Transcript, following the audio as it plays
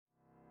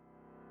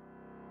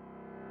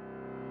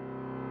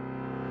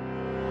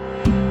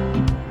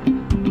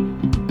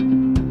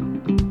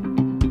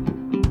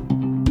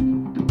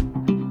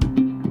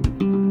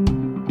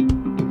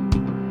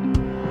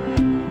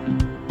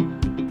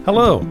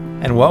Hello,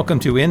 and welcome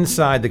to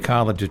Inside the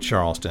College of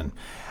Charleston.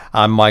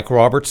 I'm Mike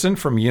Robertson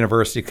from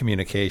University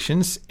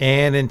Communications,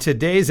 and in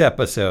today's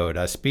episode,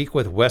 I speak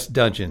with Wes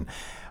Dudgeon.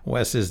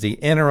 Wes is the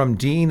interim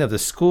dean of the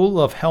School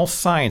of Health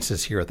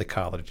Sciences here at the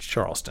College of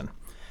Charleston.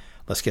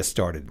 Let's get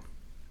started.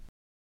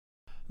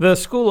 The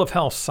School of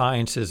Health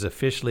Sciences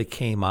officially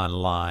came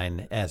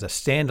online as a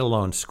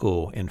standalone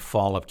school in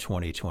fall of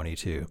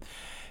 2022.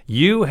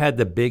 You had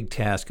the big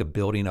task of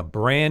building a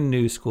brand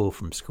new school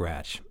from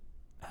scratch.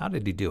 How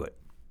did you do it?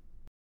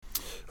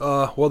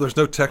 Well, there's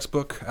no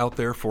textbook out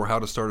there for how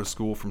to start a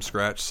school from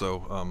scratch,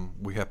 so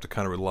we have to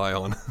kind of rely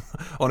on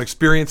on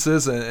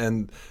experiences,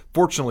 and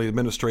fortunately,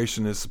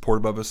 administration is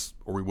supportive of us,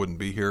 or we wouldn't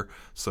be here.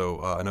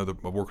 So I know that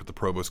I've worked with the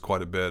provost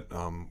quite a bit,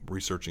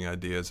 researching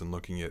ideas and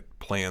looking at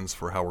plans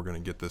for how we're going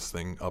to get this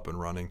thing up and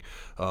running.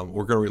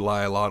 We're going to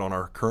rely a lot on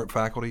our current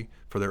faculty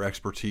for their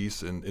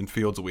expertise in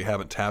fields that we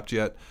haven't tapped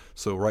yet.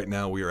 So right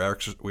now we are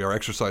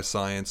exercise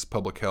science,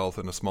 public health,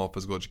 and a small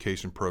physical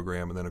education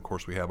program. And then, of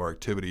course, we have our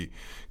activity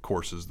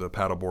courses, the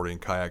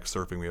paddleboarding, kayak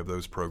surfing. We have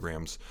those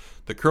programs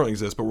that currently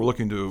exist, but we're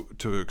looking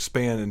to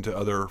expand into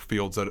other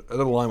fields that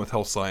align with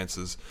health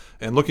sciences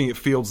and looking at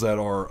fields that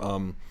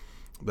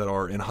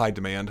are in high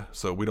demand.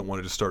 So we don't want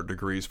to just start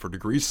degrees for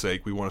degrees'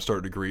 sake. We want to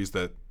start degrees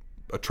that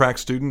attract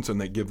students and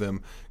they give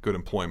them good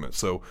employment.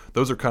 So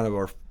those are kind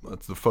of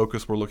the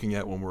focus we're looking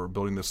at when we're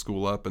building this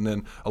school up. And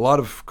then a lot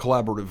of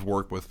collaborative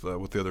work with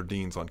the other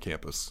deans on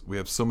campus. We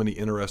have so many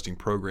interesting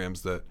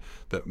programs that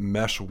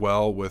mesh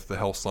well with the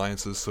health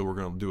sciences, so we're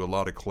going to do a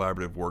lot of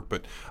collaborative work.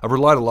 But I've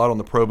relied a lot on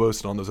the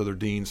provost and on those other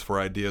deans for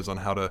ideas on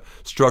how to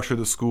structure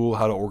the school,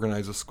 how to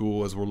organize a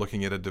school as we're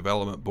looking at a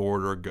development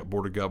board or a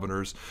board of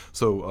governors.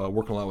 So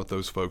working a lot with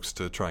those folks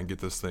to try and get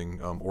this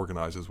thing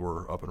organized as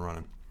we're up and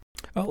running.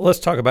 Let's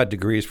talk about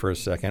degrees for a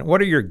second.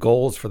 What are your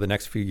goals for the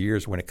next few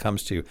years when it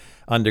comes to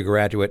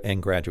undergraduate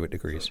and graduate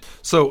degrees?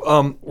 So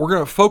we're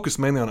going to focus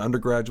mainly on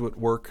undergraduate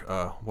work.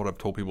 What I've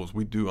told people is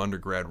we do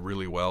undergrad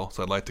really well.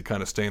 So I'd like to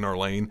kind of stay in our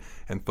lane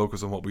and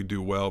focus on what we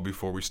do well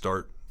before we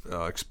start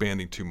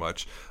expanding too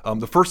much.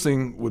 The first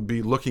thing would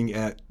be looking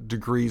at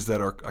degrees that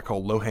are, I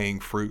call low-hanging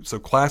fruit. So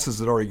classes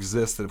that already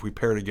exist that if we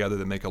pair together,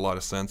 that make a lot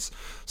of sense.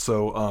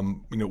 So,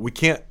 we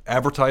can't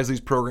advertise these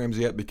programs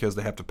yet because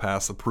they have to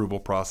pass approval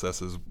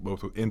processes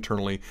both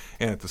internally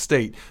and at the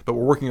state. But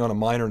we're working on a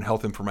minor in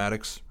health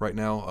informatics right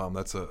now.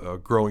 That's a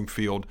growing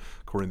field.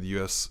 According to the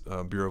U.S.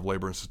 Bureau of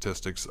Labor and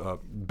Statistics,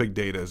 big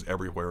data is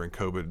everywhere, and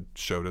COVID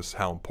showed us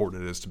how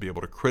important it is to be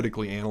able to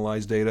critically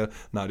analyze data,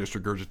 not just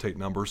regurgitate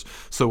numbers.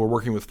 So we're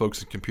working with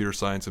folks in computer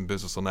science and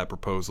business on that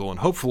proposal, and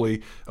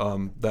hopefully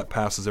that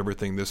passes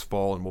everything this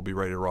fall, and we'll be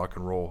ready to rock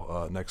and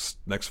roll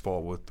next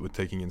fall with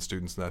taking in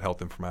students in that health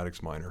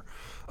informatics minor.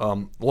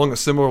 Along a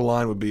similar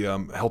line would be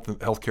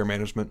healthcare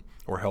management,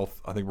 or health,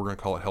 I think we're going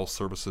to call it health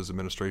services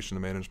administration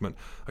and management.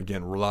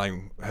 Again,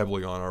 relying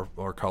heavily on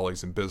our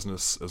colleagues in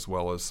business as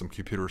well as some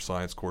computer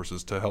science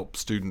courses to help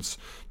students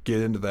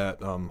get into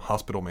that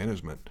hospital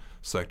management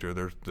sector.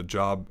 There's the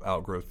job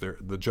growth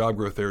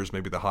there is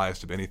maybe the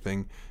highest of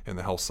anything in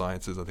the health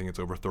sciences. I think it's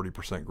over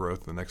 30% growth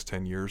in the next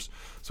 10 years.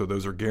 So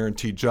those are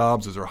guaranteed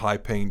jobs, those are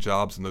high-paying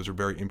jobs, and those are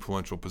very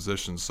influential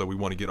positions. So we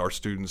want to get our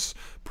students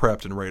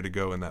prepped and ready to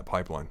go in that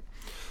pipeline.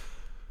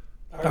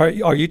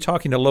 Are you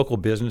talking to local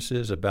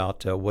businesses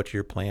about what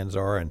your plans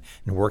are and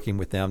working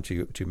with them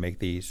to make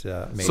these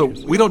majors? So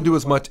we don't do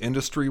as much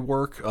industry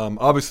work.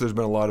 Obviously, there's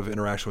been a lot of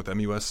interaction with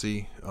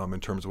MUSC in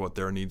terms of what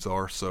their needs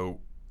are. So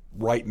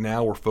right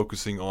now, we're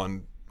focusing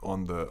on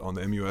the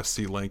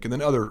MUSC link, and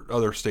then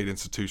other state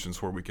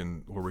institutions where we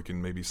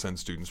can maybe send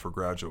students for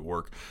graduate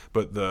work.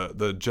 But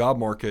the job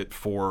market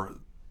for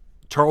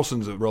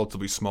Charleston's a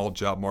relatively small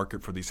job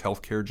market for these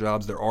healthcare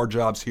jobs. There are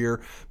jobs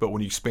here, but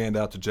when you expand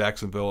out to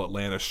Jacksonville,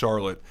 Atlanta,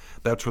 Charlotte,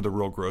 that's where the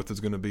real growth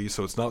is going to be.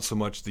 So it's not so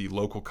much the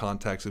local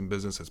contacts in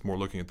business, it's more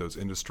looking at those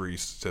industry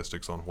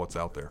statistics on what's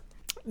out there.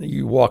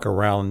 You walk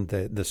around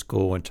the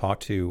school and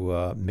talk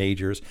to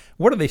majors.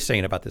 What are they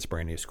saying about this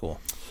brand new school?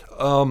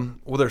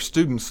 Well, they're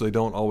students, so they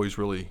don't always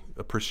really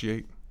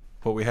appreciate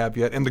what we have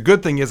yet. And the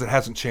good thing is it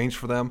hasn't changed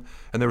for them.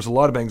 And there was a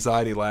lot of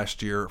anxiety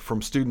last year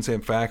from students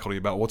and faculty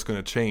about what's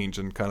going to change,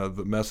 and kind of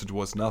the message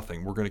was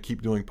nothing. We're going to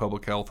keep doing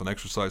public health and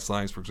exercise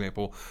science, for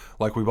example,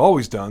 like we've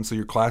always done. So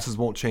your classes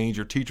won't change,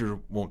 your teachers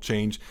won't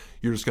change.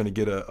 You're just going to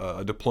get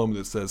a diploma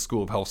that says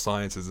School of Health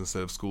Sciences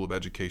instead of School of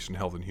Education,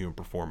 Health, and Human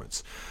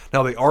Performance.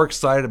 Now, they are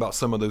excited about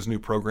some of those new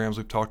programs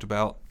we've talked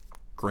about.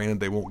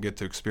 Granted, they won't get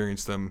to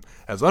experience them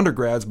as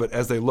undergrads, but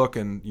as they look,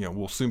 and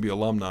we'll soon be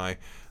alumni,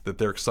 that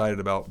they're excited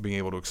about being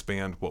able to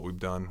expand what we've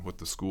done with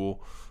the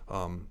school.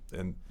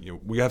 And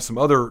we have some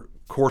other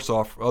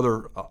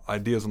other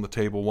ideas on the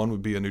table. One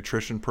would be a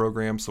nutrition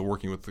program, so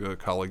working with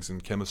colleagues in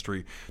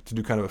chemistry to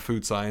do kind of a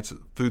food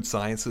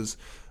sciences,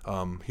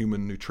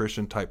 human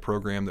nutrition type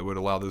program that would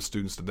allow those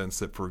students to then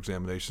sit for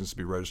examinations to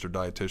be registered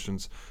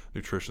dietitians.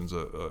 Nutrition's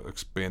a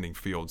expanding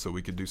field, so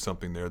we could do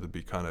something there that'd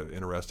be kind of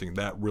interesting.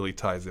 That really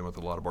ties in with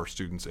a lot of our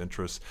students'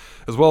 interests,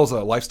 as well as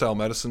lifestyle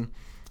medicine.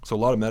 So a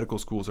lot of medical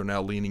schools are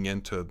now leaning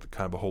into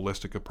kind of a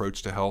holistic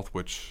approach to health,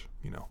 which,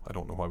 I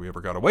don't know why we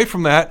ever got away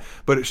from that,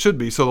 but it should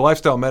be. So the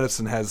lifestyle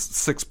medicine has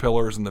 6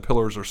 pillars, and the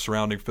pillars are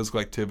surrounding physical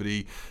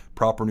activity,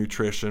 proper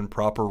nutrition,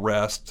 proper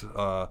rest,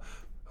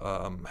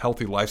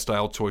 healthy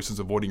lifestyle choices,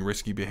 avoiding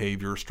risky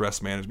behavior,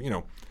 stress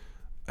management,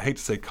 I hate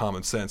to say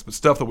common sense, but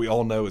stuff that we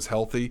all know is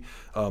healthy.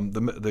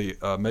 The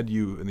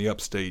MedU in the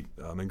upstate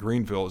in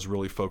Greenville is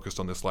really focused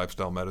on this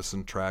lifestyle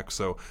medicine track.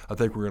 So I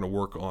think we're going to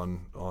work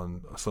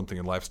on something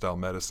in lifestyle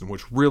medicine,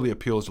 which really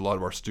appeals to a lot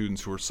of our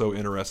students who are so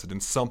interested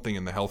in something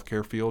in the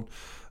healthcare field,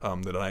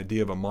 that an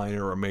idea of a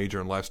minor or a major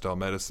in lifestyle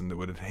medicine that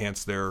would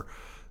enhance their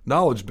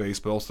knowledge base,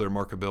 but also their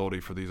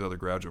marketability for these other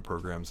graduate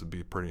programs would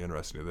be pretty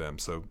interesting to them.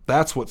 So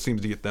that's what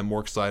seems to get them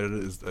more excited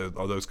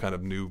are those kind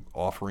of new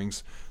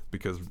offerings,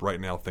 because right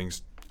now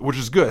things, which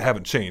is good,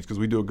 haven't changed, because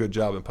we do a good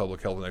job in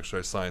public health and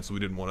exercise science, so we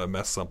didn't want to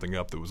mess something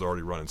up that was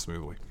already running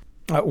smoothly.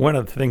 One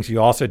of the things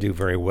you also do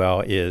very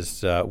well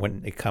is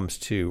when it comes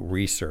to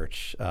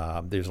research.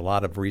 There's a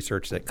lot of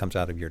research that comes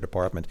out of your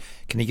department.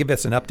 Can you give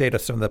us an update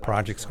of some of the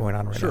projects going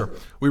on right now? Sure.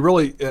 We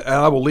really, and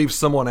I will leave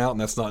someone out, and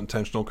that's not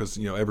intentional, because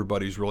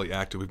everybody's really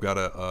active. We've got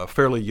a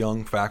fairly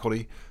young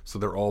faculty, so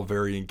they're all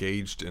very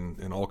engaged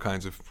in all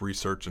kinds of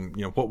research. And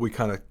what we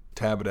kind of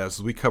tab it as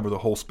is we cover the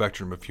whole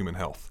spectrum of human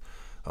health.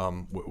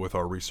 With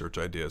our research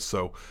ideas.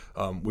 So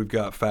we've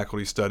got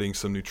faculty studying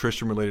some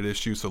nutrition-related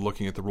issues, so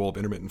looking at the role of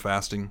intermittent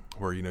fasting,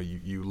 where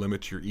you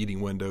limit your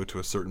eating window to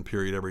a certain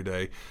period every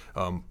day.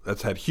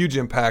 That's had huge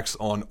impacts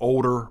on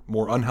older,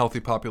 more unhealthy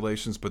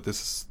populations, but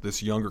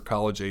this younger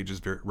college age is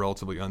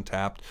relatively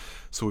untapped.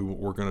 So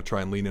we're going to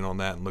try and lean in on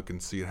that and look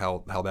and see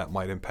how that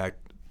might impact.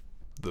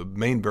 The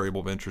main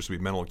variable of interest would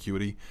be mental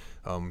acuity.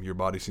 Your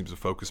body seems to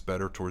focus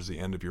better towards the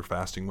end of your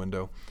fasting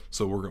window.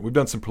 So we've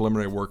done some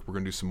preliminary work. We're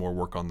going to do some more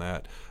work on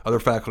that. Other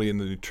faculty in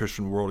the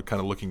nutrition world are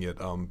kind of looking at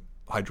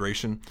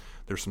hydration.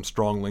 There's some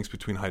strong links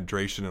between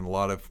hydration and a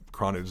lot of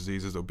chronic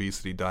diseases,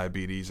 obesity,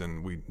 diabetes,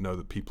 and we know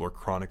that people are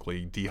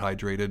chronically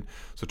dehydrated.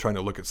 So trying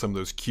to look at some of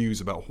those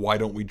cues about why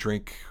don't we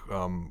drink,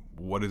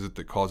 what is it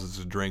that causes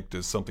us to drink,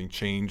 does something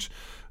change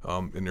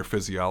in their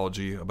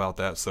physiology about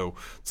that. So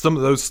some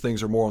of those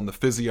things are more on the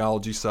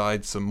physiology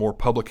side, some more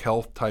public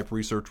health type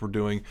research we're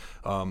doing.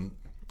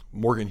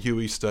 Morgan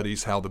Huey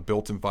studies how the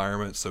built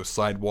environment, so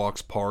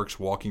sidewalks, parks,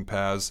 walking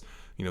paths,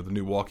 the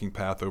new walking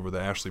path over the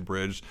Ashley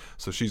Bridge.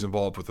 So she's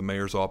involved with the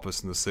mayor's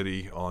office in the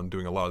city on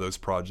doing a lot of those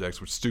projects,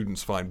 which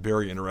students find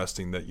very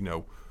interesting, that,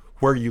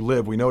 where you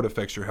live, we know it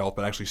affects your health,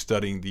 but actually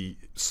studying the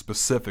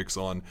specifics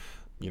on,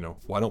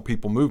 why don't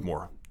people move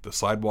more? The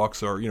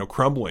sidewalks are,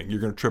 crumbling. You're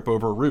going to trip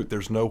over a root.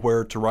 There's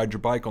nowhere to ride your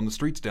bike on the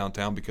streets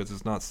downtown because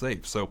it's not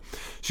safe. So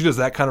she does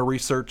that kind of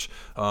research.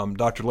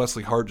 Dr.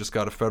 Leslie Hart just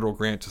got a federal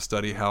grant to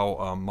study how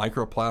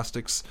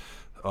microplastics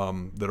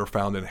that are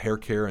found in hair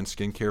care and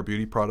skin care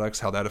beauty products,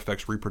 how that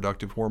affects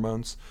reproductive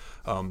hormones.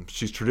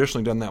 She's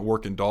traditionally done that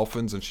work in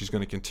dolphins, and she's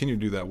going to continue to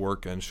do that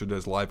work, and she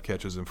does live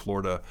catches in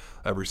Florida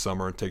every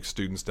summer and takes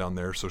students down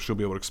there. So she'll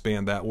be able to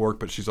expand that work,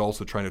 but she's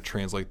also trying to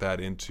translate that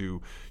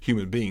into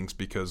human beings,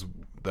 because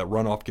that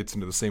runoff gets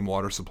into the same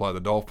water supply the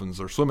dolphins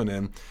are swimming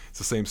in. It's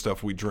the same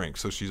stuff we drink.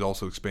 So she's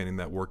also expanding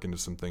that work into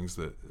some things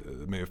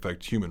that may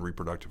affect human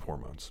reproductive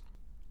hormones.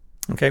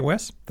 Okay,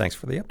 Wes, thanks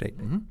for the update.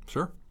 Mm-hmm.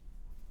 Sure.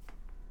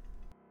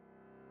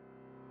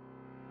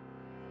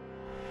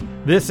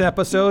 This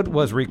episode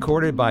was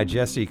recorded by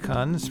Jesse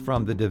Kunz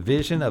from the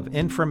Division of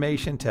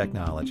Information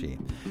Technology.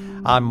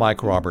 I'm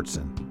Mike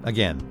Robertson.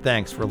 Again,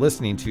 thanks for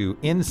listening to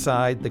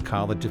Inside the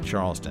College of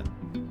Charleston.